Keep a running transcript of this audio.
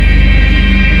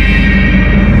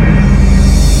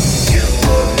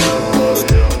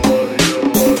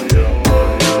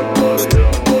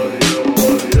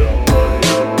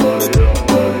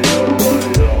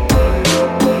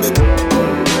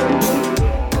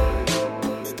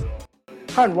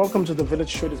Hi, and welcome to the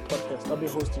Village Traders Podcast. I'll be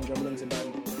hosting Jamelin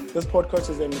Zidane. This podcast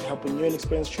is aimed at helping new and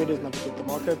experienced traders navigate the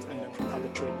market and learn from other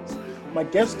traders. My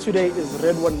guest today is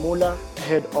Redwan Mula,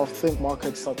 head of Think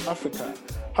Markets South Africa.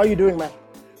 How are you doing, man?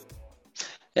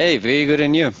 Hey, very good,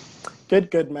 and you?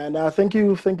 Good, man. Thank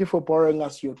you for borrowing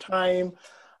us your time.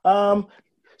 Um,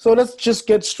 so let's just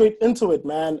get straight into it,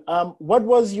 man. What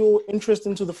was your interest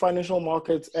into the financial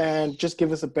markets, and just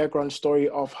give us a background story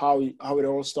of how it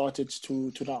all started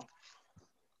to now.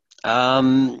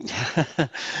 Um,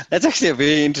 that's actually a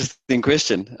very interesting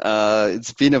question.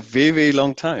 It's been a very, very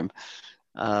long time.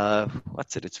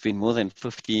 What's it? It's been more than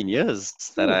 15 years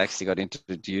that I Oof. actually got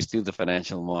introduced to the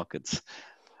financial markets.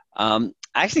 I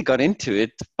actually got into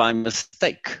it by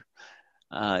mistake,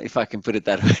 if I can put it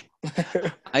that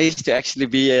way. I used to actually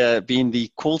be in the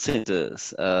call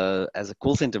centers as a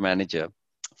call center manager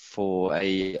for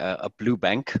a blue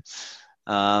bank.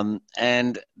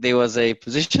 And there was a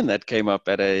position that came up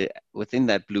within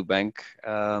that blue bank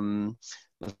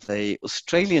with a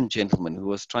Australian gentleman who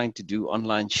was trying to do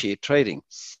online share trading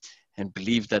and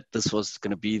believed that this was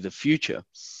going to be the future.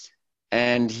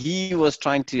 And he was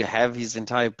trying to have his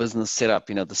entire business set up,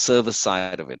 the service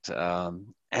side of it.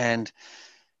 And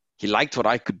he liked what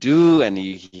I could do, and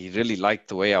he really liked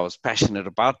the way I was passionate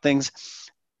about things.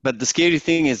 But the scary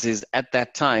thing is at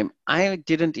that time, I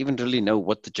didn't even really know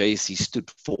what the JSE stood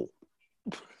for.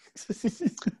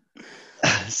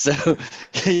 So,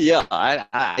 yeah,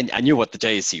 I knew what the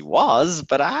JSE was,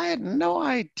 but I had no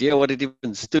idea what it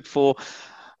even stood for.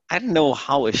 I didn't know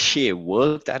how a share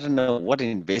worked. I didn't know what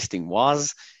investing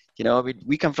was.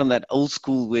 We come from that old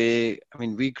school where,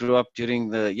 we grew up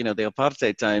during the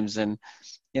apartheid times, and,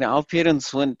 our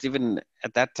parents weren't even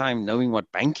at that time knowing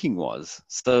what banking was.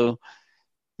 So,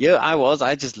 yeah,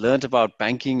 I just learned about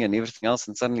banking and everything else.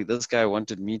 And suddenly this guy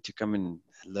wanted me to come and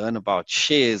learn about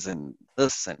shares and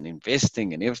this and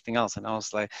investing and everything else. And I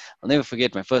was like, I'll never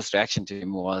forget, my first reaction to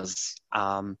him was,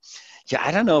 yeah,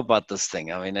 I don't know about this thing.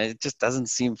 It just doesn't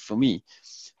seem for me.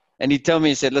 And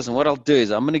he said, listen, what I'll do is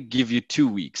I'm going to give you 2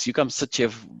 weeks. You come sit here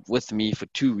with me for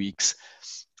 2 weeks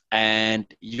and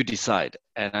you decide.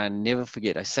 And I never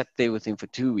forget, I sat there with him for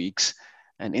 2 weeks.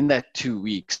 And in that 2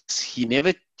 weeks, he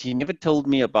never told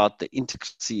me about the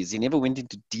intricacies. He never went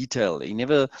into detail. He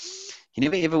never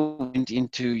ever went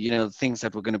into, things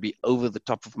that were going to be over the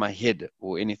top of my head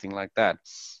or anything like that.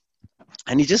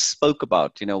 And he just spoke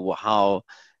about, how,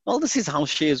 well, this is how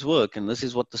shares work, and this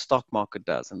is what the stock market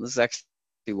does, and this is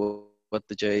actually what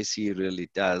the JSE really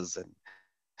does.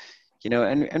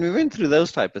 And we went through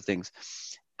those type of things,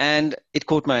 and it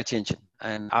caught my attention,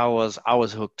 and I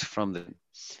was hooked from them.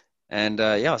 And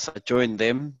yeah, so I joined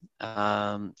them,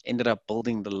 ended up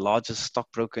building the largest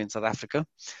stockbroker in South Africa,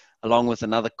 along with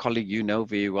another colleague you know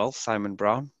very well, Simon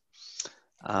Brown.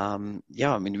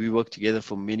 Yeah, we worked together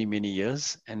for many, many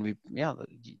years. And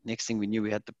the next thing we knew,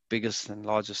 we had the biggest and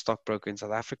largest stockbroker in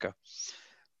South Africa.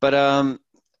 But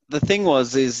the thing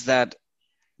is that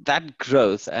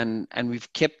growth, and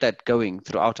we've kept that going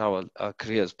throughout our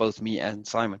careers, both me and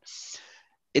Simon.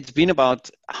 It's been about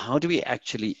how do we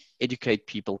actually educate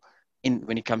people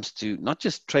when it comes to not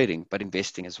just trading, but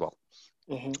investing as well.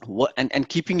 Mm-hmm. And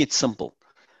keeping it simple.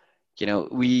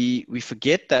 We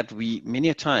forget that we many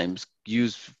a times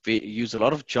use a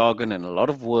lot of jargon and a lot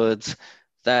of words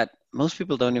that most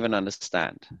people don't even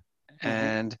understand. Mm-hmm.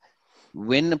 And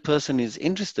when a person is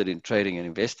interested in trading and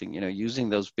investing, using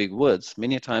those big words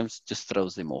many times just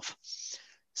throws them off.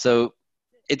 So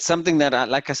it's something that,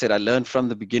 like I said, I learned from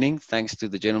the beginning, thanks to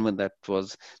the gentleman that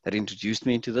introduced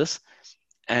me into this.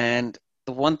 And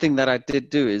the one thing that I did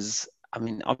do is,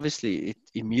 obviously,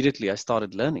 immediately I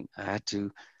started learning. I had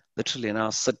to literally now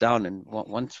sit down and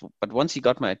once he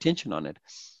got my attention on it,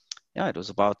 yeah, it was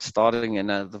about starting. And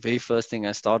the very first thing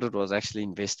I started was actually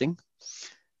investing,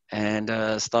 and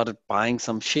started buying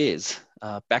some shares.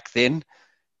 Back then,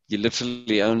 you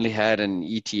literally only had an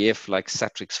ETF like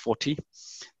Satrix 40.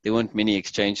 There weren't many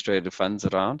exchange traded funds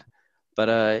around, but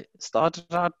I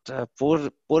started out,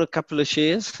 bought a couple of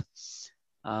shares.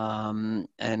 And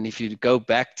if you go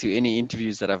back to any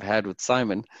interviews that I've had with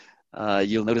Simon,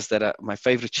 you'll notice that my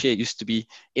favorite share used to be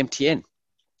MTN.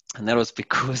 And that was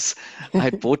because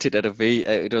I bought it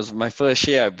it was my first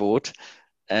share I bought,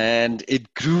 and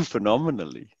it grew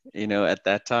phenomenally, at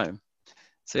that time.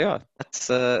 So yeah,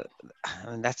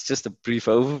 that's just a brief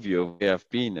overview of where I've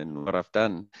been and what I've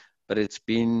done. But it's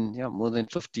been, more than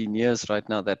 15 years right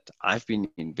now that I've been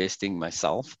investing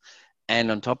myself,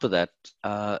 and on top of that,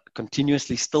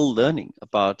 continuously still learning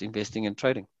about investing and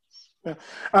trading. Yeah.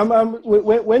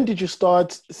 When did you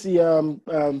start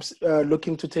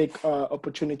looking to take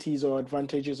opportunities or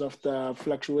advantages of the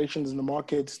fluctuations in the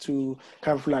markets to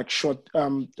kind of like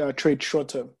trade short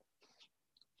term,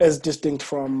 as distinct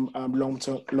from long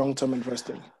term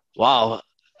investing? Wow.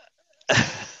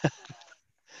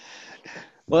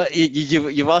 Well,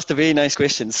 you've asked a very nice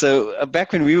question. So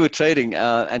back when we were trading,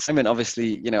 and Simon,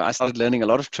 obviously, I started learning a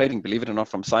lot of trading, believe it or not,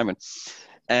 from Simon.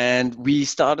 And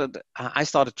I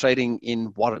started trading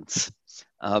in warrants.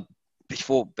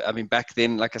 Back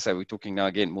then, like I said, we're talking now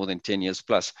again, more than 10 years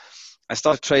plus. I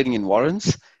started trading in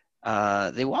warrants.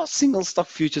 There was single stock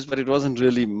futures, but it wasn't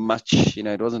really much,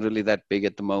 it wasn't really that big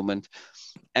at the moment.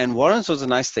 And warrants was a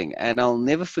nice thing. And I'll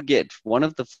never forget one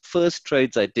of the first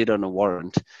trades I did on a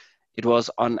warrant. It was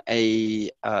on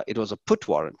it was a put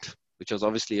warrant, which was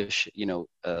obviously,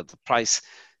 the price,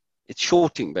 it's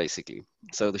shorting basically.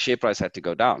 So the share price had to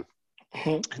go down.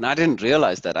 Mm-hmm. And I didn't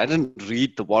realize that. I didn't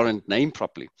read the warrant name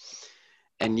properly.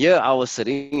 And here I was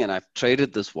sitting and I've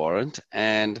traded this warrant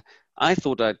and I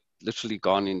thought I'd literally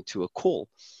gone into a call.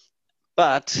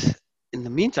 But in the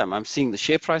meantime, I'm seeing the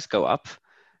share price go up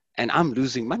and I'm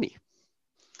losing money.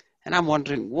 And I'm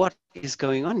wondering, what is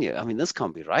going on here? I mean, this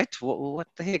can't be right. What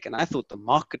the heck? And I thought the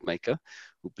market maker,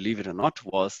 who, believe it or not,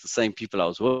 was the same people I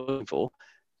was working for,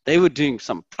 they were doing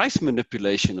some price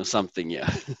manipulation or something here.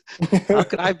 How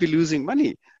could I be losing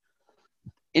money?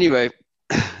 Anyway,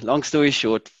 long story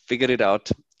short, figured it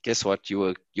out. Guess what?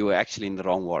 You were actually in the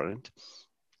wrong warrant.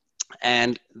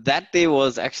 And that day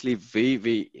was actually very,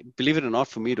 very, believe it or not,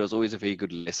 for me, it was always a very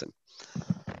good lesson.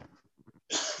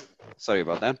 Sorry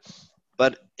about that.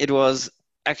 But it was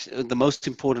actually the most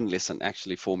important lesson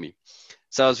actually for me.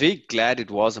 So I was very glad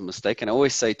it was a mistake. And I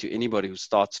always say to anybody who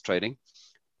starts trading,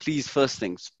 please, first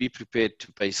things, be prepared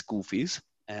to pay school fees.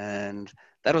 And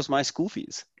that was my school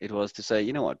fees. It was to say,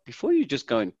 you know what, before you just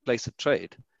go and place a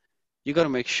trade, you got to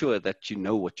make sure that you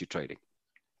know what you're trading.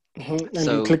 Mm-hmm. And you're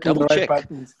So clicking double the right check.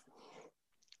 buttons.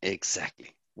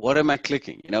 Exactly. What am I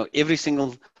clicking? Every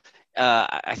single,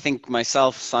 I think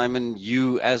myself, Simon,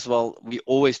 you as well, we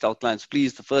always tell clients,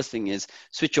 please, the first thing is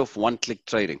switch off one-click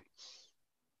trading.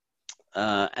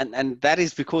 And that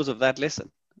is because of that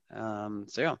lesson.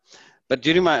 So yeah. But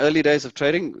during my early days of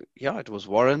trading, yeah, it was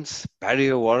warrants,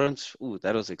 barrier warrants. Ooh,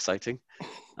 that was exciting.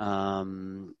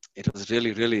 It was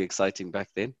really, really exciting back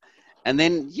then. And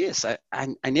then, yes, I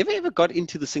never ever got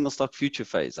into the single stock future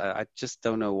phase. I just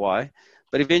don't know why.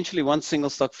 But eventually, once single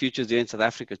stock futures here in South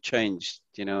Africa changed,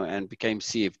 and became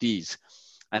CFDs,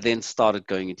 I then started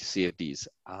going into CFDs.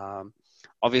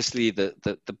 Obviously,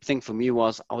 the thing for me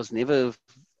was I was never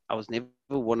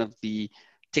one of the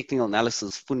technical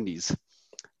analysis fundies.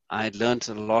 I had learned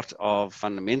a lot of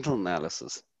fundamental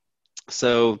analysis.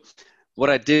 So what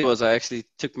I did was I actually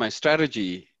took my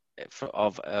strategy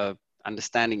of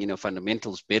understanding,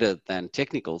 fundamentals better than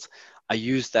technicals. I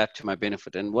used that to my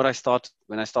benefit. And when I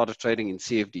started trading in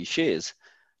CFD shares,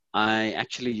 I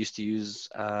actually used to use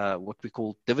what we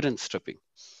call dividend stripping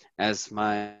as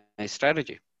my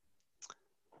strategy.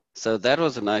 So that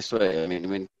was a nice way. I mean,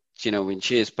 when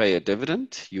shares pay a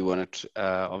dividend, you want to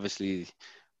obviously,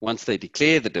 once they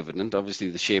declare the dividend, obviously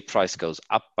the share price goes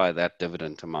up by that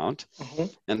dividend amount. Mm-hmm.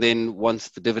 And then once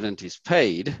the dividend is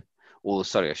paid, or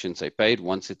sorry, I shouldn't say paid,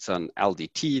 once it's on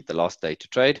LDT, the last day to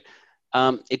trade,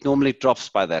 it normally drops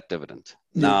by that dividend.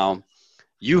 Yeah. Now,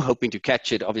 you hoping to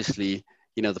catch it, obviously,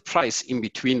 the price in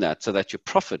between that, so that your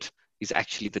profit is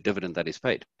actually the dividend that is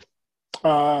paid.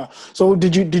 So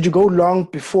did you go long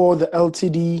before the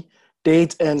LTD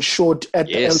date and short at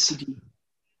the LTD?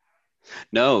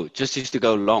 No, just used to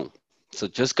go long. So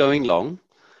just going long,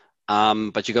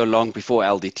 but you go long before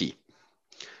LDT.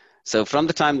 So from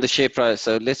the time the share price,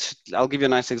 I'll give you a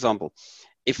nice example.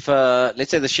 If let's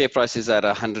say the share price is at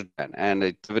 100 Rand and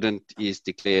a dividend is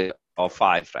declared of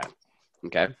 5 Rand.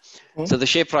 Okay, so the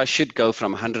share price should go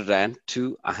from 100 Rand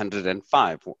to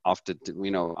 105 after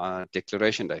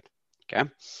declaration date. Okay.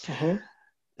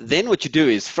 Then what you do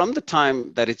is from the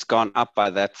time that it's gone up by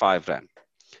that 5 Rand,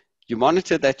 you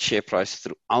monitor that share price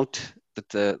throughout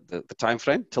the time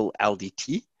frame till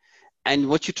LDT, and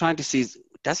what you're trying to see is,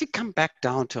 does it come back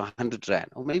down to 100 Rand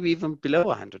or maybe even below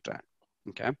 100 Rand?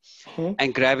 Okay,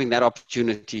 and grabbing that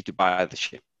opportunity to buy the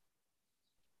share.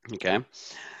 Okay,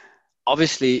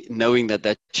 obviously knowing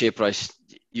that share price,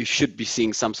 you should be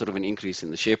seeing some sort of an increase in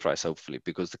the share price, hopefully,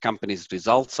 because the company's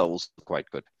results are also quite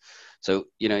good. So,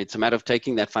 it's a matter of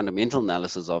taking that fundamental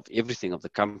analysis of everything of the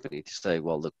company to say,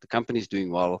 well, look, the company's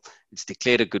doing well, it's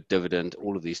declared a good dividend,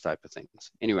 all of these type of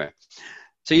things. Anyway,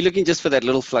 so you're looking just for that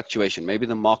little fluctuation. Maybe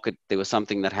the market, there was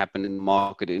something that happened in the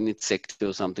market, in its sector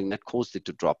or something that caused it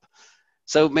to drop.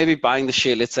 So maybe buying the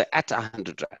share, let's say at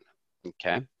 100 Rand.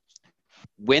 Okay.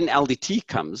 When LDT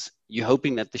comes, you're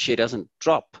hoping that the share doesn't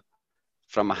drop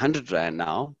from 100 Rand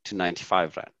now to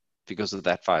 95 Rand because of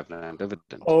that 5 Rand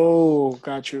dividend. Oh,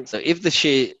 got you. So if the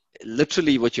share,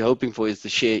 literally what you're hoping for is the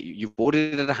share, you bought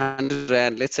it at 100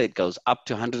 Rand, let's say it goes up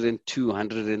to 102,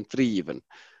 103 even,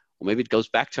 or maybe it goes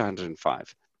back to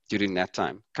 105 during that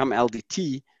time. Come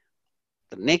LDT,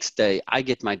 the next day I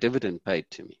get my dividend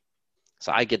paid to me.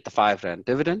 So I get the 5 Rand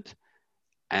dividend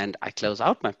and I close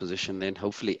out my position then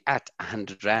hopefully at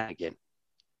 100 Rand again.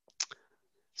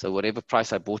 So whatever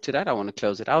price I bought it at, I want to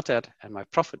close it out at, and my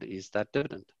profit is that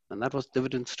dividend. And that was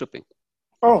dividend stripping.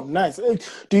 Oh, nice.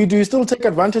 Do you still take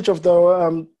advantage of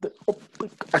I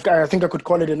think I could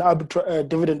call it an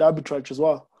dividend arbitrage as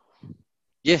well?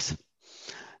 Yes.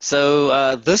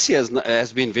 So this year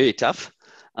has been very tough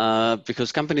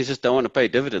because companies just don't want to pay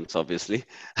dividends, obviously.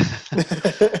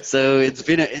 So it's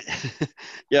been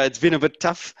it's been a bit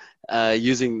tough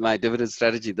using my dividend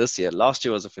strategy this year. Last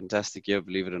year was a fantastic year,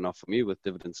 believe it or not, for me with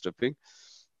dividend stripping.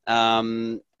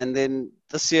 And then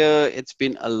this year it's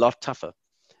been a lot tougher.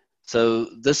 So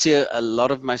this year, a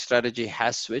lot of my strategy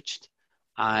has switched.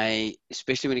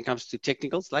 Especially when it comes to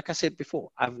technicals, like I said before,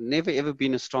 I've never ever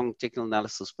been a strong technical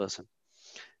analysis person.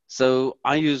 So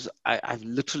I've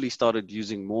literally started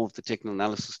using more of the technical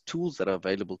analysis tools that are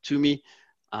available to me.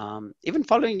 Even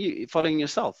following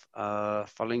yourself,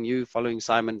 following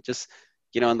Simon, just,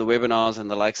 on the webinars and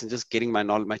the likes, and just getting my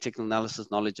technical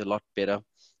analysis knowledge a lot better,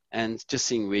 and just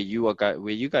seeing where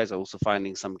you guys are also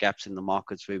finding some gaps in the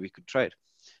markets where we could trade.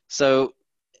 So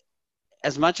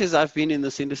as much as I've been in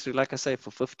this industry, like I say,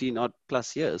 for 15 odd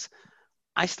plus years,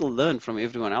 I still learn from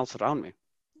everyone else around me.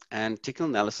 And technical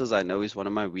analysis, I know, is one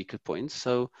of my weaker points.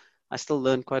 So I still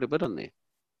learn quite a bit on there.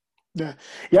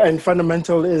 Yeah, and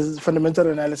fundamental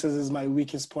analysis is my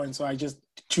weakest point, so I just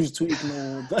choose to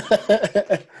ignore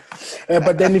that.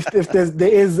 But then if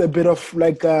there is a bit of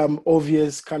like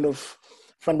obvious kind of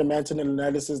fundamental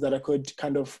analysis that I could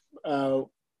kind of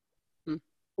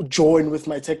join with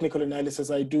my technical analysis,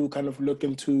 I do kind of look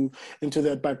into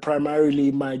that. But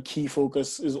primarily, my key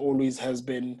focus has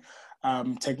been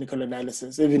technical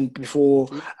analysis. Even before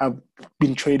I've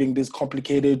been trading these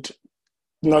complicated,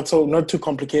 not too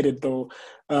complicated though,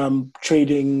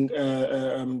 trading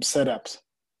setups.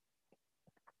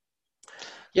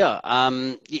 Yeah,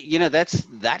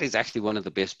 that is actually one of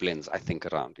the best blends I think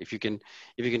around. If you can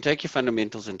take your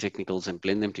fundamentals and technicals and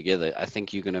blend them together, I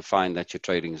think you're going to find that your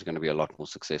trading is going to be a lot more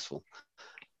successful.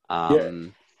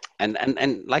 And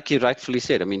like you rightfully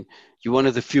said, I mean, you're one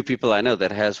of the few people I know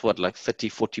that has like 30,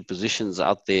 40 positions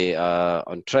out there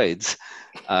on trades,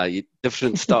 all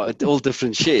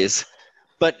different shares,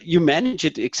 but you manage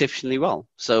it exceptionally well.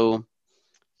 So,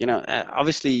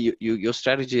 obviously your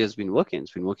strategy has been working.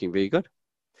 It's been working very good.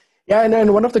 Yeah,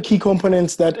 and one of the key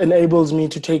components that enables me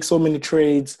to take so many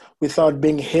trades without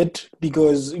being hit,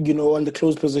 because, on the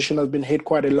closed position, I've been hit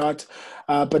quite a lot,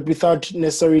 but without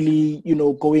necessarily,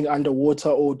 going underwater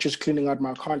or just cleaning out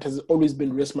my account, has always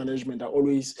been risk management. I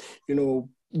always,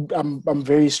 I'm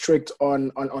very strict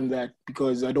on that,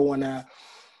 because I don't want to,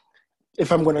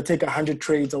 if I'm going to take 100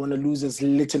 trades, I want to lose as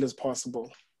little as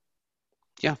possible.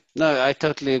 Yeah, no, I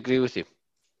totally agree with you.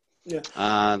 Yeah.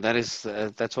 That's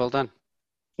well done.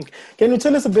 Can you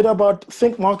tell us a bit about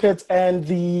Think Markets and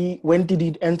when did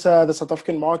it enter the South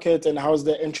African market, and how's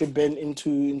the entry been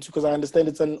into because I understand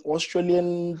it's an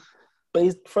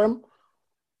Australian-based firm?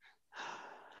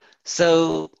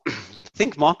 So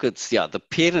Think Markets, the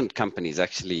parent company is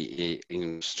actually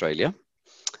in Australia.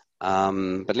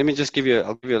 But let me just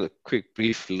I'll give you a quick,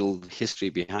 brief little history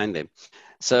behind them.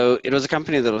 So it was a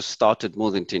company that was started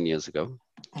more than 10 years ago.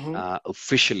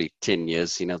 Officially 10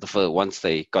 years, once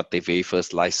they got their very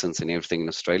first license and everything in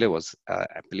Australia was,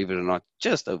 believe it or not,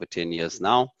 just over 10 years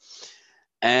now.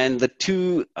 And the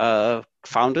two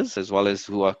founders, as well as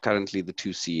who are currently the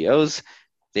two CEOs,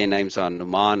 their names are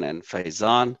Numan and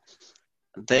Faizan.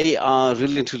 They are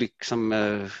really and truly some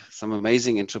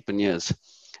amazing entrepreneurs.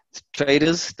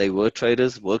 They were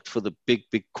traders, worked for the big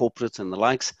corporates and the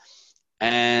likes.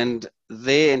 And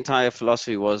their entire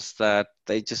philosophy was that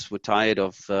they just were tired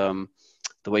of the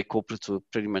way corporates were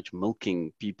pretty much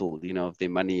milking people, of their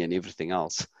money and everything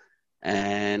else.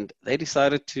 And they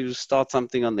decided to start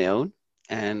something on their own.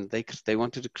 And they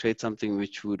wanted to create something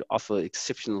which would offer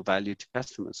exceptional value to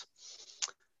customers.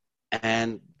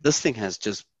 And this thing has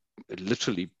just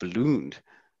literally ballooned,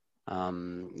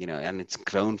 and it's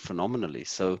grown phenomenally.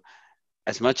 So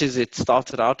as much as it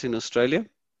started out in Australia,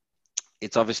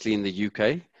 it's obviously in the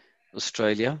UK,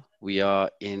 Australia. We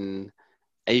are in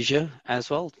Asia as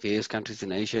well, various countries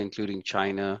in Asia, including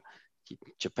China,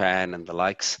 Japan and the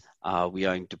likes. We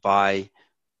are in Dubai.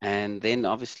 And then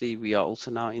obviously we are also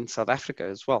now in South Africa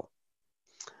as well.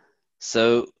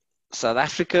 So South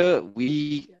Africa,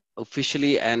 we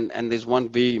officially, and there's one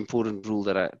very important rule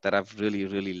that I've really,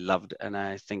 really loved, and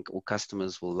I think all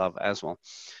customers will love as well.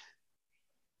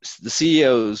 The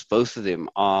CEOs, both of them,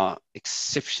 are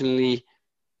exceptionally,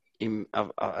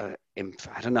 I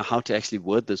don't know how to actually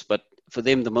word this, but for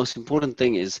them, the most important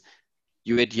thing is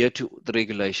you adhere to the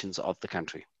regulations of the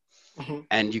country,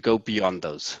 and you go beyond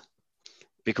those,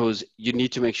 because you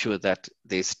need to make sure that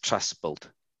there's trust built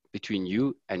between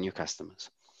you and your customers.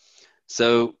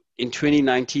 So in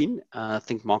 2019,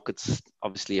 Think Markets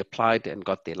obviously applied and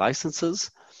got their licenses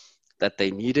that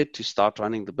they needed to start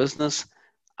running the business.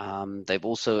 They've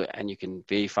also, and you can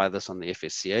verify this on the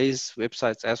FSCA's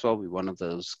websites as well, we're one of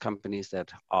those companies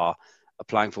that are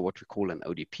applying for what we call an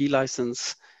ODP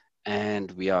license,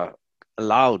 and we are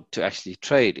allowed to actually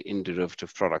trade in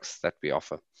derivative products that we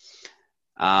offer.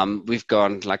 We've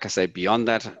gone, like I say, beyond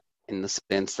that, in the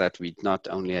sense that we not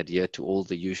only adhere to all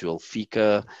the usual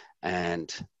FICA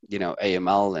and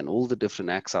AML and all the different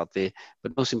acts out there,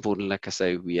 but most importantly, like I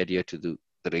say, we adhere to the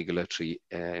regulatory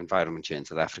environment here in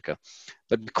South Africa.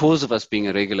 But because of us being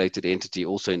a regulated entity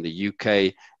also in the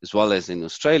UK as well as in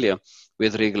Australia, where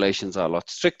the regulations are a lot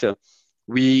stricter,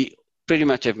 we pretty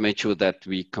much have made sure that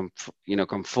we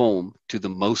conform to the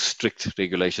most strict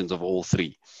regulations of all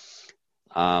three.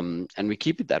 And we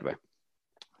keep it that way.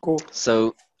 Cool.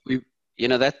 So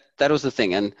that was the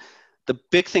thing. And the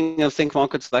big thing of Think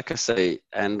Markets, like I say,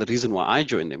 and the reason why I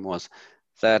joined them was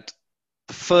that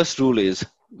the first rule is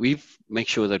we make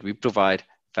sure that we provide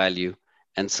value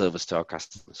and service to our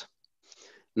customers.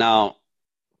 Now,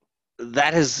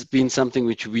 that has been something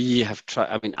which we have tried.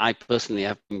 I mean, I personally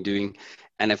have been doing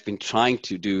and have been trying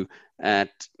to do at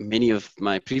many of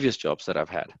my previous jobs that I've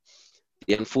had.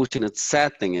 The unfortunate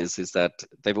sad thing is that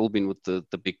they've all been with the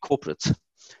big corporates.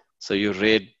 So your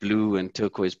red, blue, and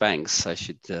turquoise banks, I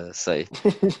should say.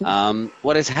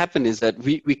 What has happened is that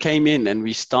we came in and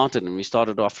we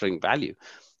started offering value.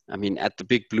 I mean, at the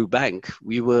big blue bank,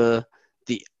 we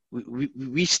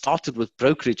started with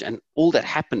brokerage, and all that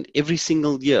happened every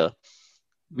single year,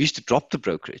 we used to drop the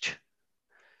brokerage.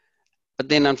 But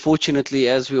then unfortunately,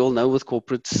 as we all know with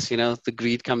corporates, the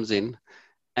greed comes in,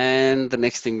 and the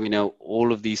next thing we know,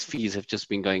 all of these fees have just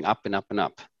been going up and up and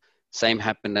up. Same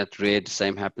happened at red,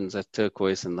 same happens at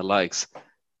turquoise and the likes.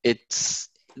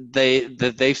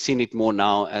 They've seen it more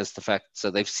now as the fact, so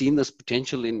they've seen this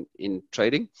potential in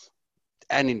trading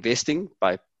and investing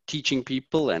by teaching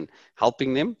people and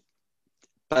helping them.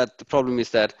 But the problem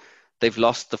is that they've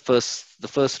lost the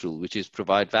first rule, which is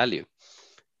provide value.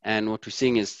 And what we're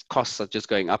seeing is costs are just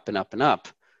going up and up and up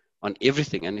on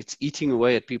everything. And it's eating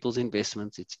away at people's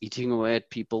investments. It's eating away at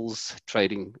people's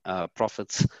trading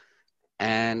profits.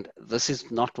 And this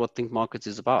is not what Think Markets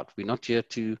is about. We're not here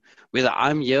to, whether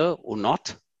I'm here or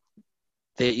not,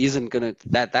 there isn't going to,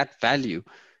 that value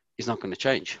is not going to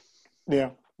change. Yeah.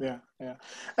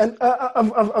 And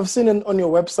I've seen on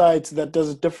your website that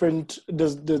there's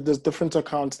different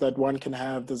accounts that one can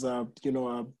have. There's the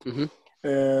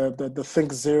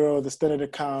Think Zero, the standard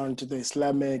account, the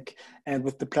Islamic, and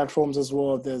with the platforms as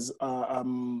well, there's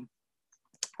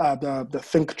the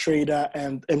Think Trader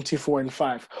and MT4 and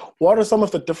 5. What are some of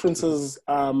the differences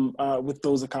with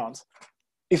those accounts,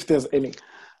 if there's any?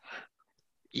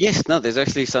 Yes, no, there's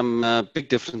actually some big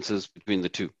differences between the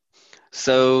two.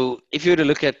 So if you were to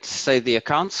look at, say, the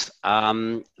accounts,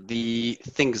 the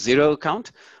Think Zero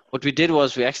account, what we did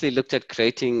was we actually looked at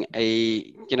creating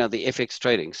the FX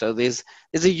trading. So there's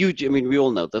a huge, I mean, we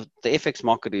all know the FX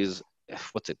market is,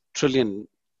 what's it, $1 trillion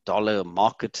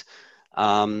market.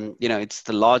 It's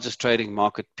the largest trading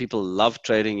market. People love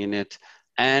trading in it.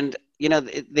 And,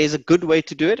 there's a good way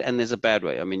to do it and there's a bad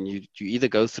way. I mean, you either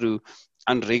go through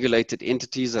unregulated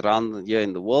entities around here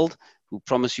in the world who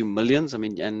promise you millions. I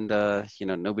mean, and,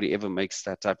 nobody ever makes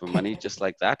that type of money just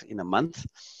like that in a month.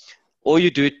 Or you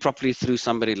do it properly through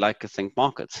somebody like a Think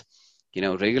Markets,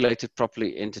 regulated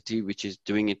properly entity, which is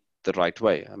doing it the right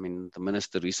way. I mean, the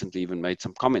minister recently even made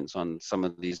some comments on some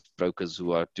of these brokers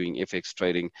who are doing FX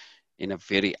trading in a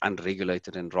very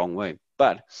unregulated and wrong way.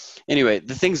 But anyway,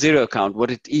 the Think Zero account,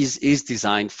 what it is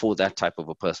designed for that type of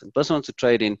a person. Person wants to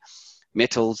trade in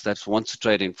metals, that wants to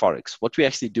trade in Forex. What we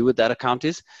actually do with that account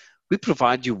is we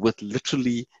provide you with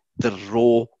literally the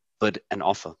raw bid and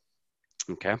offer.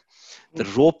 Okay. The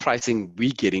raw pricing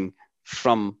we're getting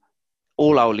from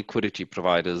all our liquidity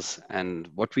providers. And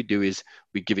what we do is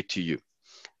we give it to you.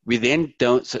 We then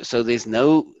don't, so there's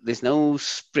no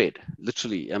spread,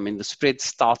 literally. I mean, the spread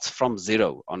starts from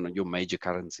zero on your major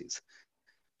currencies.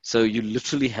 So you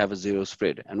literally have a zero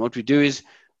spread. And what we do is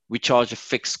we charge a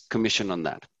fixed commission on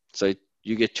that. So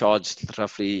you get charged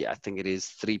roughly, I think it is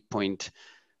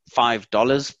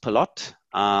 $3.5 per lot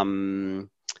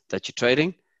that you're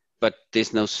trading, but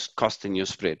there's no cost in your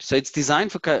spread. So it's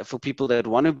designed for people that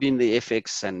want to be in the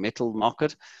FX and metal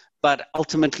market, but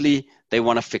ultimately they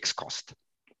want a fixed cost.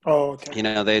 Oh, okay. You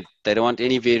know, they don't want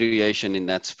any variation in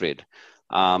that spread.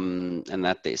 And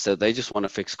that day. So they just want a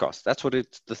fixed cost. That's what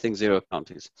the thing zero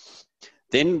account is.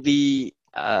 Then the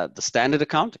standard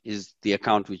account is the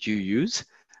account which you use.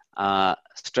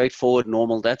 Straightforward,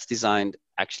 normal. That's designed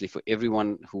actually for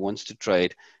everyone who wants to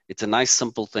trade. It's a nice,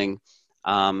 simple thing.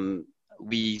 There's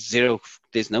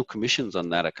no commissions on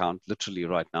that account, literally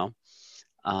right now.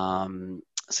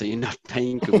 So you're not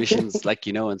paying commissions like,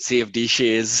 you know, on CFD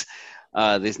shares.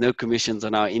 There's no commissions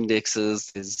on our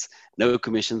indexes. There's no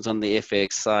commissions on the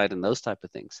FX side and those type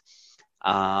of things.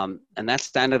 And that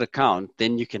standard account,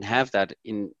 then you can have that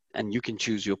in, and you can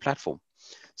choose your platform.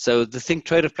 So the Think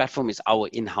Trader platform is our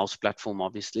in-house platform,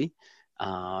 obviously.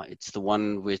 It's the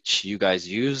one which you guys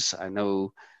use. I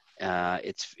know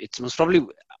it's most probably,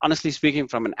 honestly speaking,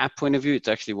 from an app point of view, it's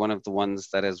actually one of the ones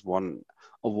that has won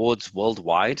awards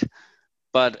worldwide.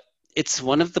 But it's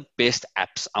one of the best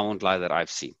apps, I won't lie, that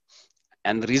I've seen.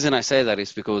 And the reason I say that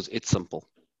is because it's simple.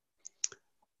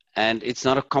 And it's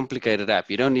not a complicated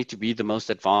app. You don't need to be the most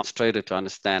advanced trader to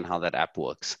understand how that app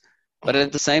works. But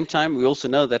at the same time, we also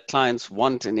know that clients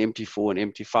want an MT4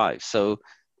 and MT5. So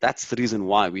that's the reason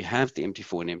why we have the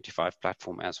MT4 and MT5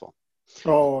 platform as well.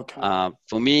 Oh, okay.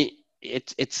 For me,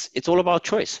 it's all about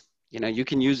choice. You know, you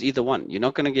can use either one. You're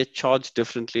not going to get charged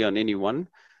differently on any one.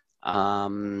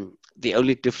 The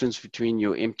only difference between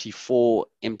your MT4,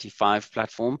 MT5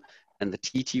 platform and the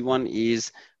TT one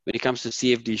is when it comes to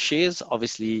CFD shares,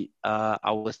 obviously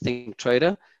our Think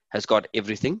Trader has got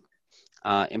everything.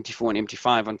 MT4 and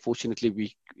MT5, unfortunately,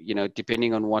 we, you know,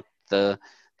 depending on what the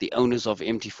owners of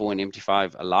MT4 and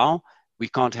MT5 allow, we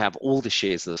can't have all the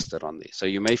shares listed on there. So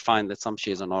you may find that some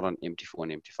shares are not on MT4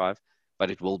 and MT5, but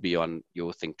it will be on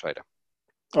your Think Trader.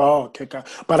 Oh, okay.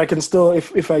 But I can still,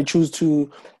 if I choose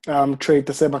to trade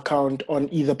the same account on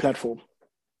either platform.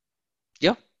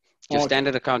 Yeah, your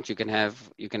standard account, you can have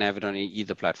it on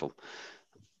either platform.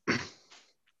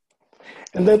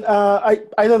 And then,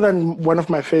 other than one of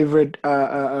my favorite,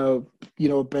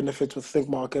 benefits with Think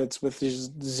Markets, with this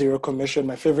zero commission,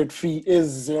 my favorite fee is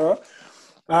zero.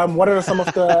 What are some of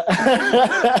the?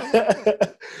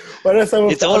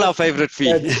 It's all our favorite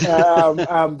fee.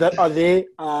 That are they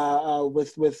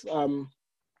with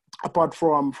apart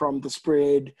from the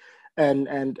spread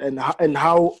and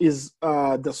how is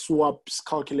the swaps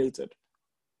calculated?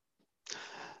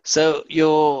 So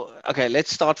okay,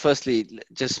 let's start firstly,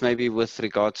 just maybe with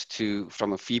regards to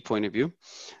from a fee point of view.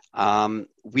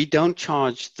 We don't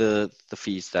charge the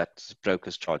fees that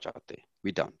brokers charge out there.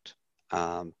 We don't,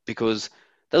 because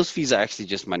those fees are actually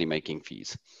just money-making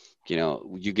fees. You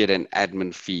know, you get an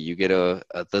admin fee, you get a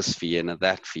this fee and a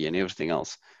that fee and everything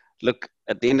else. Look,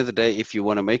 at the end of the day, if you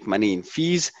want to make money in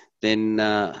fees, then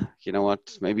you know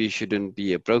what? Maybe you shouldn't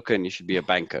be a broker and you should be a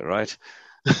banker, right?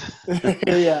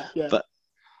 Yeah. But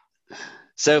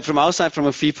so from our side, from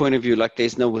a fee point of view, like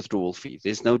there's no withdrawal fee,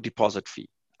 there's no deposit fee.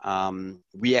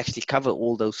 We actually cover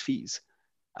all those fees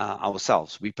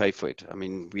ourselves. We pay for it. I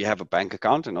mean, we have a bank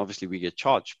account and obviously we get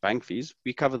charged bank fees.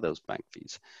 We cover those bank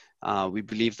fees. We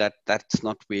believe that that's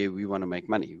not where we want to make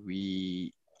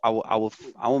money.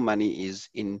 Our money is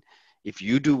in, if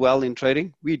you do well in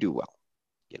trading, we do well.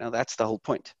 You know, that's the whole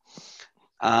point.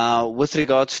 With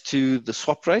regards to the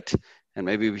swap rate, and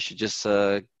maybe we should just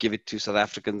give it to South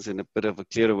Africans in a bit of a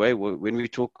clearer way. When we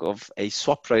talk of a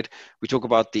swap rate, we talk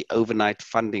about the overnight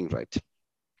funding rate.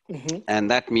 Mm-hmm.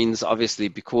 And that means obviously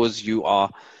because you are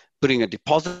putting a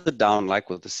deposit down, like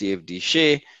with the CFD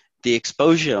share, the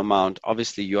exposure amount,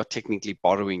 obviously you are technically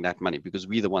borrowing that money because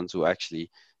we're the ones who are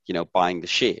actually, you know, buying the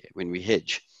share when we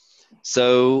hedge.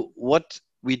 So what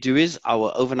we do is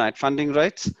our overnight funding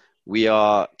rates, we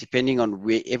are, depending on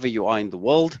wherever you are in the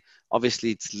world,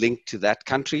 obviously it's linked to that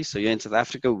country. So you're in South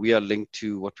Africa, we are linked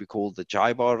to what we call the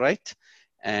JIBAR rate.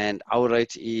 And our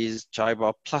rate is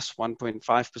JIBAR plus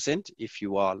 1.5% if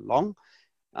you are long.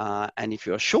 And if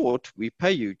you're short, we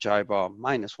pay you JIBAR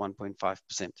minus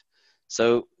 1.5%.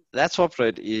 So that swap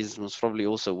rate is most probably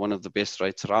also one of the best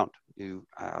rates around.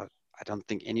 I don't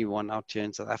think anyone out here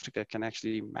in South Africa can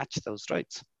actually match those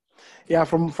rates. Yeah,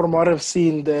 from what I've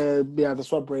seen, the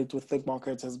swap rate with Think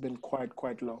Markets has been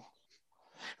quite low.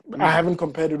 I haven't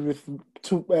compared it with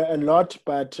a lot,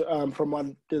 but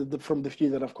from the few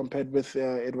that I've compared with,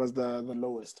 it was the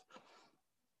lowest.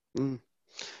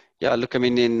 Yeah, look, I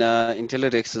mean, in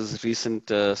Intelledex's recent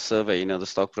survey, you know, the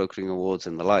stock brokering awards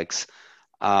and the likes,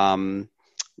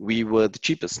 we were the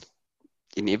cheapest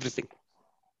in everything.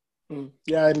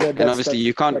 Yeah, and And obviously that's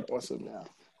you can't, quite awesome. Yeah.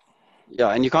 yeah,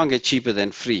 and you can't get cheaper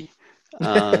than free.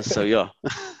 So yeah.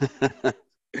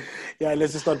 Yeah,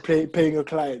 let's just start paying your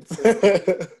clients.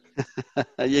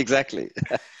 Exactly.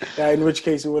 Yeah, in which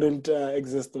case it wouldn't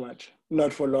exist much,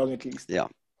 not for long at least. Yeah,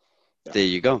 Yeah. there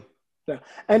you go. Yeah.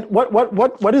 And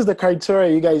what is the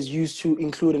criteria you guys use to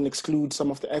include and exclude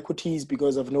some of the equities?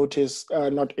 Because I've noticed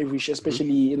not every share,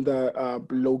 especially in the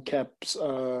low caps,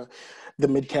 the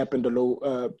mid cap and the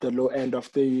low end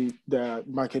of the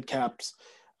market caps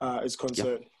is Yeah.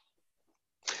 concerned.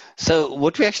 So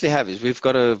what we actually have is we've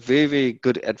got a very, very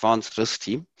good advanced risk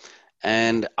team,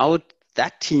 and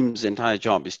that team's entire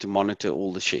job is to monitor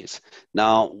all the shares.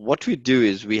 Now, what we do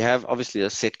is we have obviously a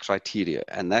set criteria,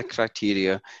 and that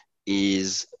criteria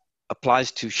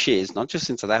applies to shares, not just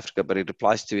in South Africa, but it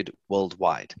applies to it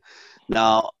worldwide.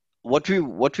 Now, what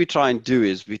we try and do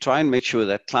is we try and make sure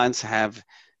that clients have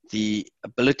the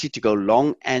ability to go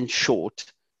long and short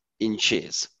in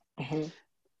shares. Mm-hmm.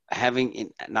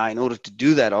 Now, in order to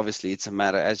do that, obviously it's a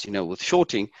matter, as you know, with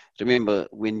shorting. Remember,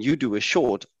 when you do a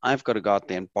short, I've got to go out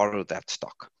there and borrow that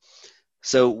stock.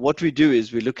 So what we do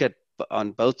is we look at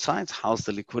on both sides, how's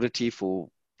the liquidity for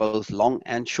both long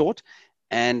and short,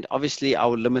 and obviously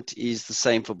our limit is the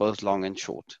same for both long and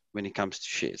short when it comes to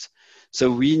shares.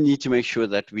 So we need to make sure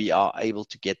that we are able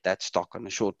to get that stock on a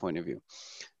short point of view.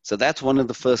 So that's one of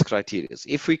the first criteria.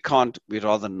 If we can't, we'd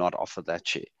rather not offer that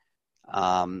share.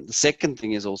 The second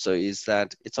thing is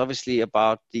that it's obviously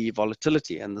about the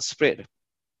volatility and the spread.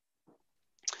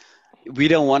 We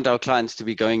don't want our clients to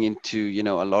be going into, you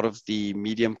know, a lot of the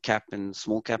medium cap and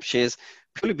small cap shares,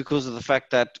 purely because of the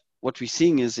fact that what we're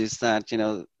seeing is that, you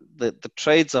know, the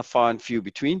trades are far and few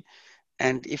between.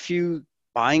 And if you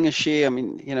buying a share, I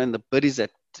mean, you know, and the bid is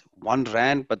at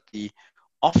R1, but the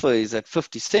offer is at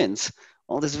 50 cents,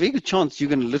 well, there's a very good chance you're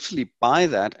going to literally buy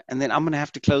that, and then I'm going to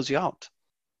have to close you out.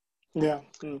 Yeah.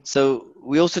 So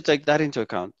we also take that into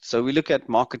account. So we look at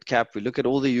market cap, we look at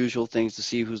all the usual things to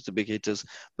see who's the big hitters,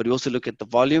 but we also look at the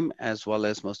volume, as well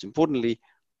as, most importantly,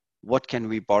 what can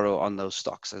we borrow on those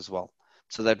stocks as well,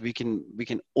 so that we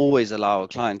can always allow our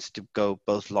clients to go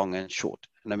both long and short.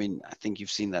 And I mean, I think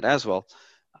you've seen that as well.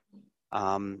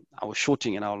 Our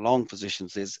shorting and our long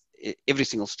positions is every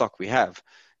single stock we have,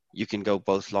 you can go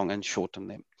both long and short on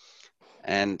them.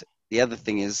 And the other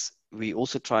thing is, we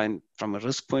also try and, from a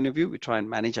risk point of view, we try and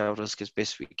manage our risk as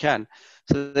best we can,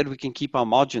 so that we can keep our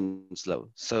margins low.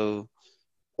 So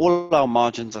all our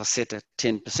margins are set at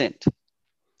 10%.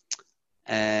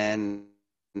 And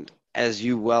as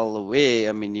you well aware,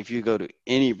 I mean, if you go to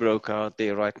any broker out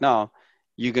there right now,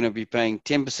 you're going to be paying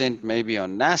 10% maybe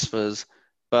on NASFAs,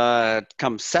 but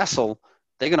come Sasol,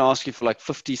 they're going to ask you for like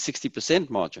 50, 60%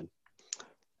 margin.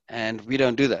 And we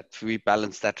don't do that. We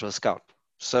balance that risk out.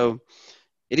 So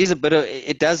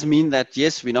it does mean that,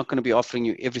 yes, we're not going to be offering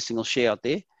you every single share out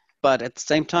there, but at the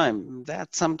same time,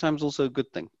 that's sometimes also a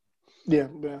good thing. Yeah.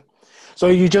 So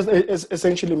you just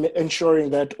essentially ensuring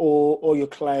that all your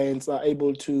clients are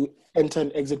able to enter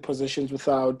and exit positions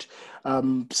without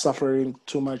suffering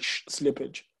too much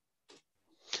slippage.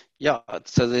 Yeah.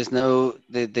 So there's no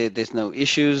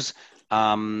issues,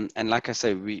 and like I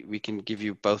say, we can give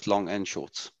you both long and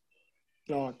shorts.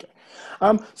 Okay.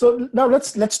 So now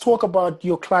let's talk about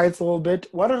your clients a little bit.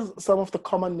 What are some of the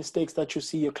common mistakes that you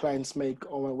see your clients make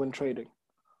when trading?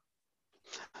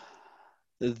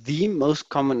 The most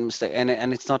common mistake,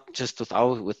 and it's not just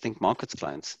with Think Markets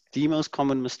clients, the most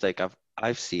common mistake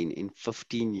I've seen in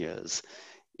 15 years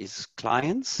is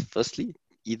clients, firstly,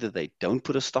 either they don't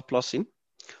put a stop loss in,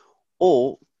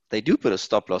 or they do put a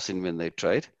stop loss in when they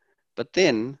trade, but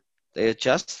then they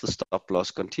adjust the stop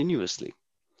loss continuously.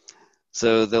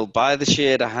 So they'll buy the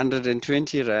share at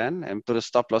 120 Rand and put a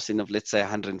stop loss in of, let's say,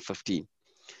 115.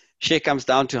 Share comes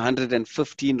down to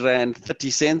 115 Rand 30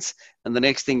 cents, and the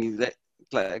next thing that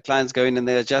clients go in and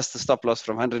they adjust the stop loss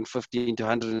from 115 to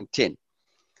 110.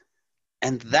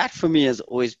 And that for me has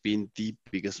always been the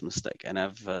biggest mistake. And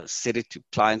I've said it to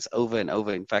clients over and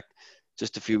over. In fact,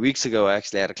 just a few weeks ago, I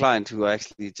actually had a client who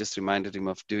actually just reminded him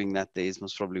of doing that. There is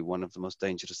most probably one of the most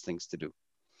dangerous things to do.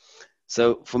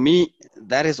 So for me,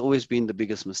 that has always been the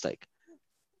biggest mistake.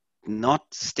 Not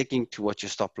sticking to what your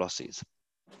stop loss is.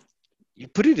 You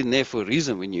put it in there for a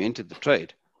reason when you entered the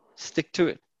trade. Stick to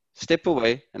it. Step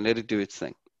away and let it do its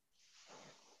thing.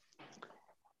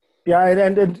 Yeah,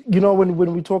 and you know, when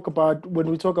we talk about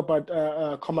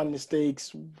common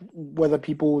mistakes, whether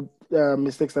people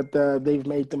mistakes that they've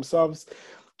made themselves,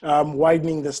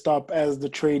 Widening the stop as the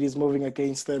trade is moving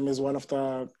against them is one of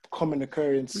the common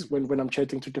occurrence when I'm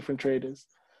chatting to different traders.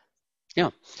 Yeah,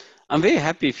 I'm very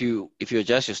happy if you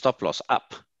adjust your stop loss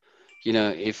up. You know,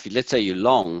 if let's say you're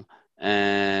long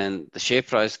and the share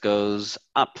price goes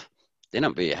up, then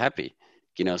I'm very happy.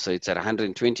 You know, so it's at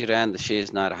 120 Rand, the share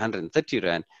is now at 130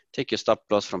 Rand. Take your stop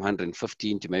loss from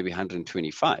 115 to maybe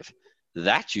 125.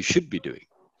 That you should be doing.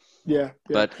 Yeah.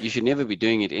 But you should never be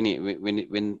doing it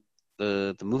when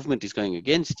the movement is going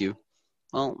against you.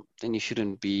 Well, then you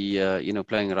shouldn't be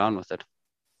playing around with it.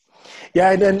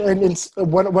 Yeah, and it's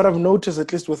what I've noticed,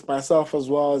 at least with myself as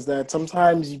well, is that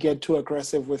sometimes you get too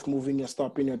aggressive with moving your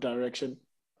stop in your direction.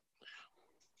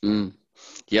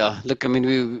 Yeah, look, I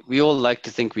mean, we all like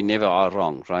to think we never are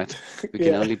wrong, right? We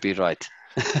can only be right.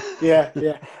 Yeah.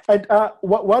 And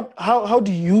how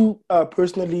do you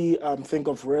personally think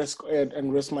of risk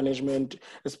and risk management,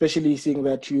 especially seeing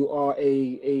that you are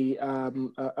a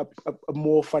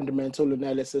more fundamental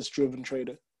analysis driven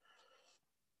trader?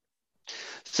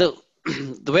 So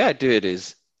the way I do it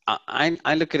is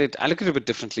I look at it a bit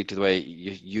differently to the way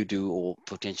you do, or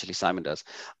potentially Simon does.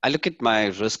 I look at my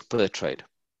risk per trade.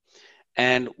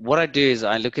 And what I do is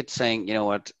I look at saying, you know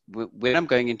what, when I'm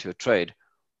going into a trade,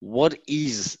 what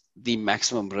is the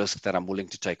maximum risk that I'm willing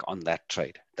to take on that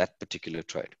trade, that particular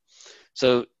trade?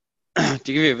 So to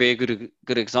give you a very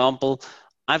good example,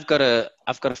 I've got a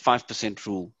 5%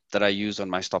 rule that I use on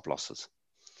my stop losses.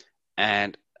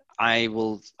 And I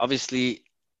will obviously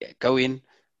go in.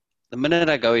 The minute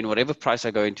I go in, whatever price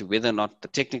I go into, whether or not the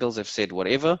technicals have said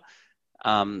whatever,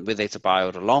 whether it's a buy or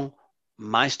a long,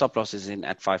 my stop loss is in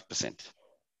at 5%,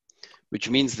 which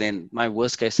means then my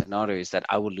worst case scenario is that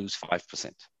I will lose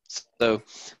 5%. So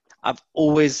I've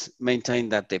always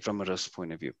maintained that there from a risk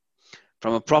point of view.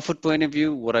 From a profit point of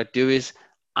view, what I do is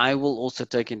I will also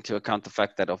take into account the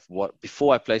fact that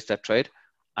before I place that trade,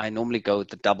 I normally go with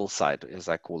the double side, as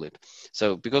I call it.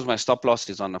 So because my stop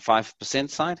loss is on a 5%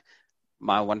 side,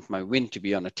 I want my win to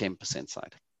be on a 10%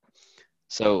 side.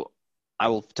 So I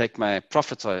will take my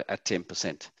profits at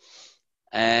 10%.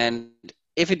 And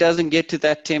if it doesn't get to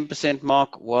that 10%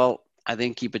 mark, well, I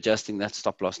then keep adjusting that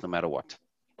stop loss no matter what.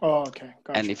 Oh, okay.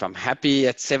 Gotcha. And if I'm happy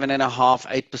at 7.5%,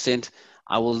 8%,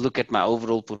 I will look at my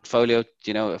overall portfolio,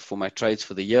 for my trades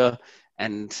for the year.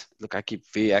 And look, I keep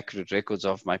very accurate records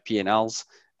of my P&Ls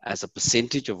as a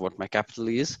percentage of what my capital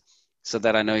is, so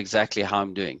that I know exactly how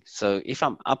I'm doing. So if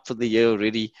I'm up for the year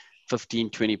already 15,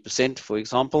 20%, for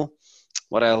example,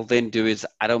 what I'll then do is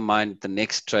I don't mind the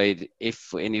next trade if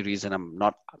for any reason I'm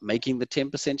not making the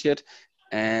 10% yet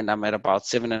and I'm at about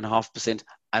 7.5%,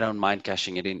 I don't mind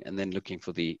cashing it in and then looking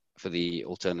for the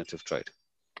alternative trade.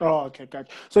 Oh, okay,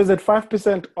 gotcha. So is it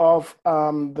 5% of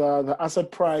the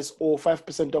asset price or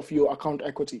 5% of your account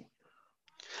equity?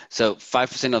 So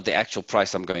 5% of the actual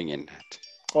price I'm going in at.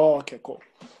 Oh, okay, cool.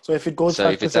 So if it goes 5% so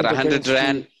if it's at 100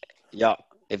 Rand, yeah.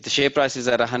 If the share price is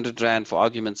at 100 Rand, for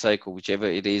argument's sake, or whichever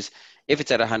it is, if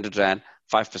it's at 100 Rand,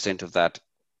 5% of that,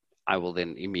 I will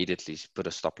then immediately put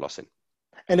a stop loss in.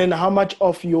 And then how much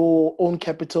of your own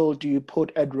capital do you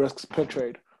put at risk per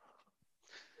trade?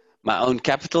 My own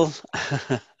capital?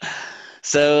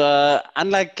 So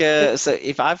so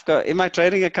if I've got in my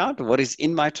trading account, what is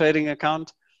in my trading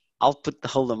account, I'll put the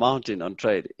whole amount in on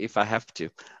trade if I have to.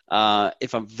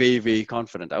 If I'm very, very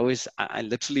confident. I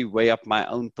literally weigh up my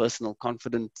own personal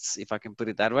confidence, if I can put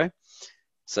it that way.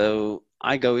 So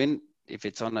I go in, if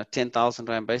it's on a 10,000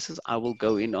 Rand basis, I will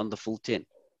go in on the full 10.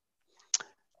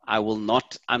 I'm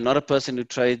not a person who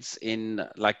trades in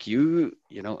like you,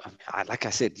 like I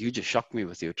said, you just shocked me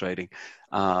with your trading.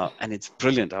 And it's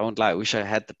brilliant. I won't lie. I wish I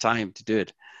had the time to do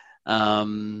it.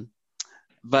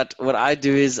 But what I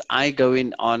do is I go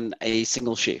in on a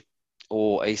single share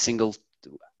or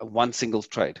one single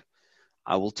trade.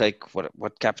 I will take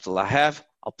what capital I have.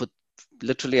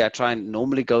 I try and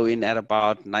normally go in at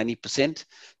about 90%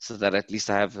 so that at least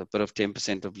I have a bit of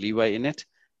 10% of leeway in it.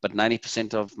 But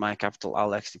 90% of my capital,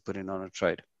 I'll actually put in on a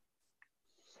trade.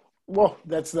 Whoa,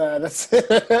 that's scares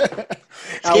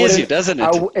you, doesn't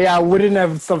it? I wouldn't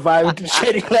have survived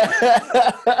trading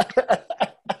that.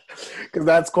 Because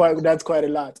that's quite a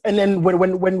lot. And then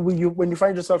when you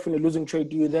find yourself in a losing trade,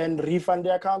 do you then refund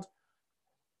the account?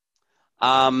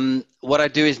 What I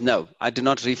do is no, I do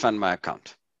not refund my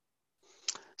account.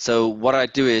 So what I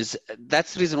do is,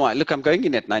 that's the reason why, look, I'm going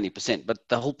in at 90%, but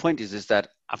the whole point is that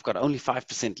I've got only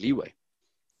 5% leeway.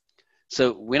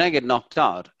 So when I get knocked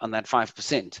out on that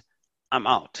 5%, I'm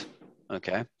out.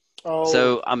 Okay. Oh.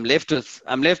 So I'm left with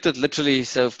literally,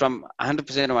 so from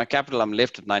 100% of my capital, I'm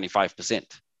left with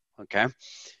 95%. Okay.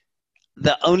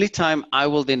 The only time I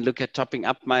will then look at topping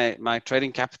up my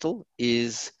trading capital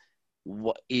is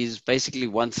is basically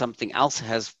once something else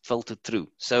has filtered through.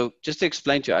 So just to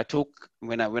explain to you,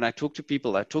 when I talk to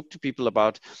people, I talk to people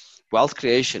about wealth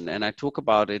creation, and I talk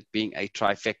about it being a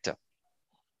trifecta.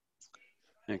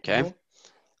 Okay.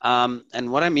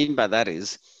 And what I mean by that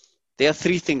is there are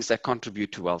three things that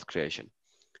contribute to wealth creation.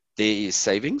 There is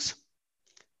savings,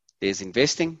 there's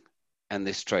investing, and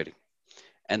there's trading.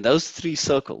 And those three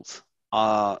circles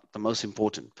are the most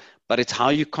important, but it's how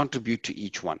you contribute to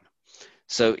each one.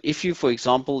 So if you, for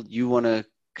example, you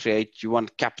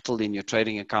want capital in your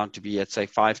trading account to be at, say,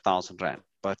 5,000 Rand,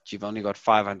 but you've only got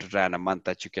 500 Rand a month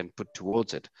that you can put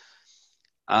towards it.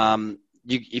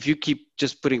 If you keep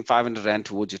just putting 500 Rand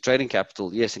towards your trading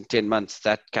capital, yes, in 10 months,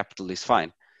 that capital is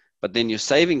fine. But then your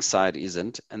savings side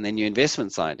isn't, and then your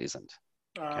investment side isn't.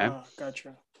 Okay.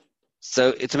 Gotcha.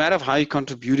 So it's a matter of how you're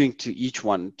contributing to each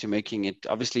one to making it,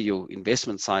 obviously your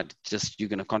investment side, just you're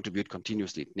going to contribute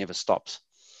continuously. It never stops.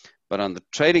 But on the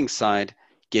trading side,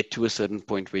 get to a certain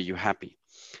point where you're happy.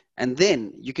 And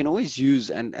then you can always use,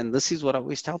 and this is what I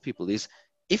always tell people is,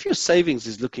 if your savings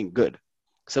is looking good.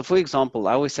 So for example,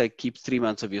 I always say keep 3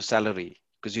 months of your salary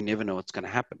because you never know what's going to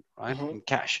happen, right? In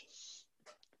cash.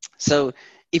 So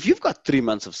if you've got 3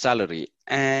 months of salary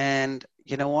and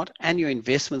you know what, and your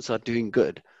investments are doing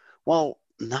good, well,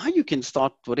 now you can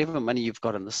start whatever money you've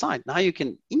got on the side. Now you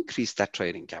can increase that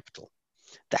trading capital.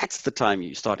 That's the time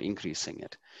you start increasing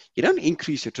it. You don't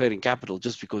increase your trading capital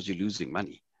just because you're losing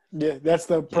money. Yeah, that's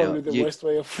probably the worst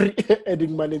way of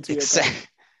adding money to your account.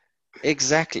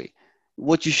 Exactly.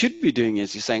 What you should be doing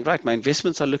is you're saying, right, my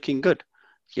investments are looking good.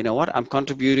 You know what? I'm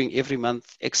contributing every month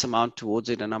X amount towards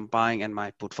it, and I'm buying, and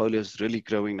my portfolio is really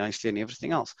growing nicely and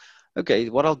everything else. Okay,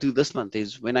 what I'll do this month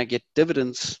is when I get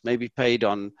dividends, maybe paid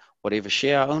on whatever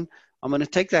share I own, I'm going to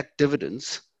take that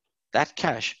dividends, that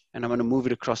cash, and I'm going to move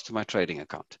it across to my trading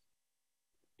account.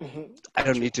 I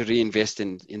don't need to reinvest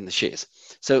in the shares.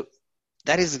 So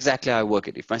that is exactly how I work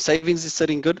it. If my savings is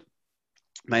sitting good,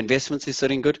 my investments is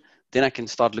sitting good, then I can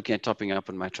start looking at topping up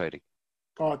on my trading.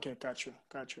 Okay, got you.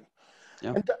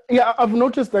 Yeah. And, I've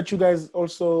noticed that you guys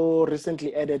also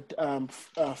recently added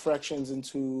fractions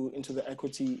into the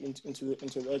equity into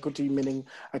the equity, meaning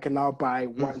I can now buy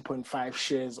 1.5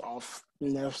 shares of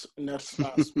NERFs,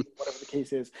 whatever the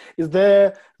case is. Is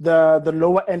there the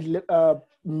lower end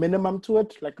minimum to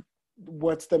it? Like,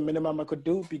 what's the minimum I could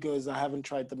do? Because I haven't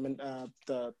tried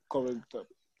the current.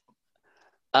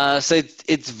 So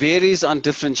it varies on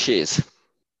different shares,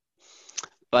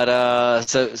 but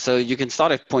so you can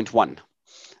start at 0.1.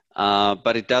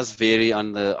 But it does vary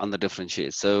on the different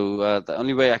shares. So the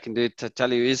only way I can do it to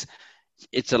tell you is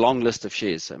it's a long list of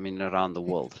shares. I mean, around the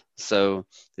world. So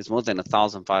there's more than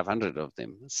 1,500 of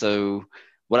them. So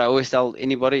what I always tell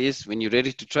anybody is when you're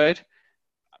ready to trade,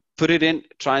 put it in,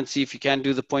 try and see if you can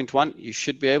do the 0.1. You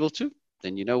should be able to.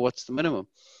 Then you know what's the minimum.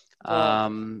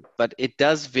 But it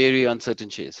does vary on certain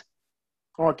shares.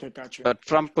 Okay, got you. But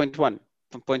from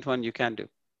 0.1 you can do.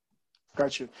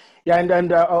 Got you. Yeah,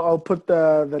 and I'll put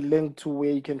the link to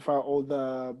where you can find all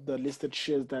the listed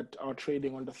shares that are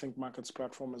trading on the Think Markets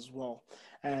platform as well,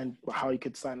 and how you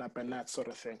could sign up and that sort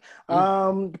of thing.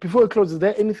 Before we close, is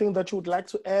there anything that you would like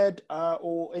to add,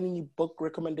 or any book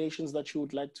recommendations that you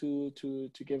would like to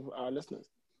give our listeners?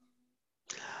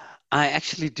 I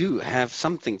actually do have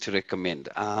something to recommend.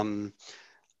 I'm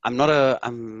not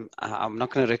going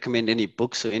to recommend any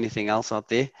books or anything else out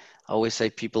there. I always say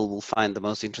people will find the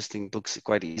most interesting books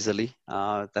quite easily.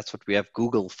 That's what we have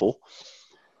Google for.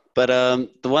 But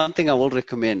the one thing I will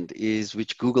recommend is,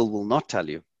 which Google will not tell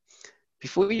you,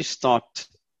 before you start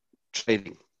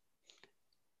trading,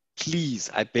 please,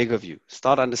 I beg of you,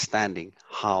 start understanding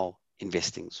how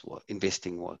investing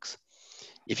works.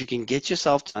 If you can get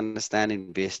yourself to understand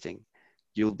investing,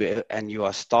 you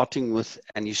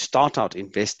start out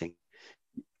investing,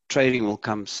 trading will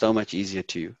come so much easier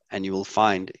to you, and you will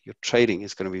find your trading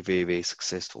is going to be very, very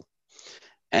successful.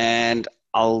 And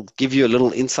I'll give you a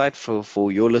little insight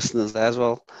for your listeners as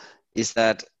well, is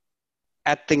that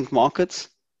at Think Markets,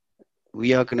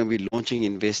 we are going to be launching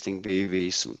investing very,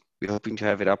 very soon. We're hoping to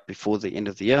have it up before the end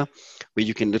of the year, where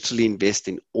you can literally invest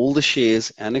in all the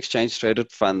shares and exchange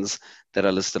traded funds that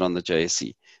are listed on the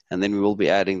JSE. And then we will be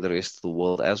adding the rest of the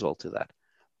world as well to that.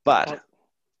 But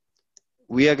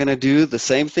we are going to do the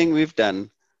same thing we've done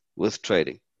with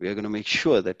trading. We are going to make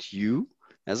sure that you,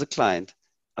 as a client,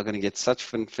 are going to get such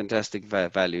fantastic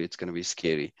value. It's going to be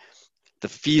scary. The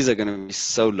fees are going to be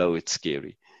so low, it's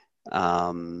scary.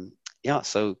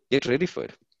 So get ready for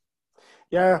it.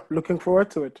 Yeah, looking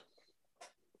forward to it.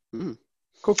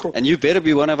 Cool. And you better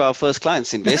be one of our first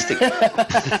clients investing.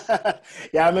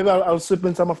 Yeah, maybe I'll slip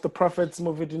in some of the profits,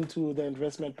 move it into the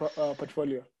investment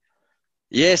portfolio.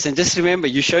 Yes, and just remember,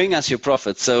 you're showing us your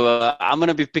profits. So I'm going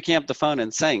to be picking up the phone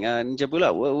and saying,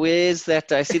 Njabula, where's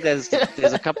that? I see there's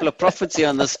a couple of profits here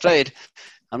on this trade.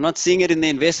 I'm not seeing it in the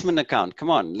investment account. Come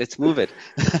on, let's move it.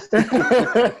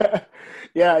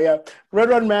 Yeah.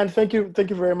 Red man, thank you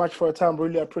very much for your time.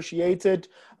 Really appreciate it.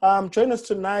 Join us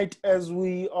tonight as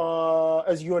you are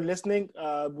listening.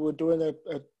 We're doing a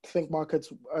Think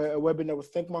Markets a webinar with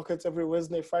Think Markets every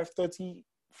Wednesday, 5:30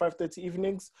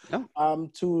 evenings. Oh.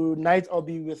 Tonight I'll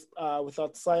be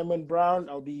without Simon Brown.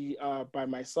 I'll be by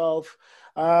myself.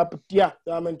 But yeah,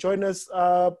 and join us.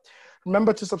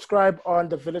 Remember to subscribe on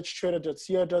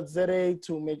thevillagetrader.co.za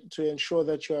to ensure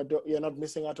that you're not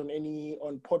missing out on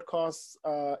podcasts,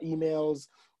 emails,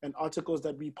 and articles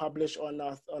that we publish on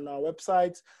our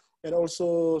website. And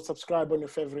also subscribe on your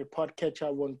favorite podcatcher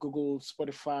on Google,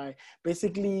 Spotify,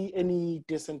 basically any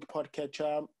decent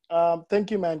podcatcher. Thank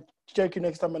you, man. Check you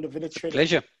next time on the Village Trader.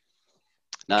 Pleasure.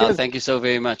 No, thank you so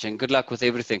very much, and good luck with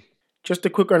everything. Just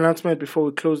a quick announcement before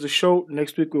we close the show.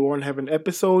 Next week we won't have an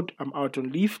episode. I'm out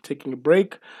on leave, taking a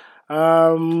break.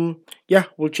 We'll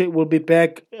be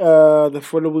back the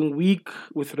following week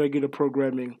with regular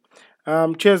programming.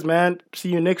 Cheers, man. See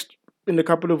you in a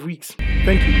couple of weeks.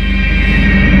 Thank you.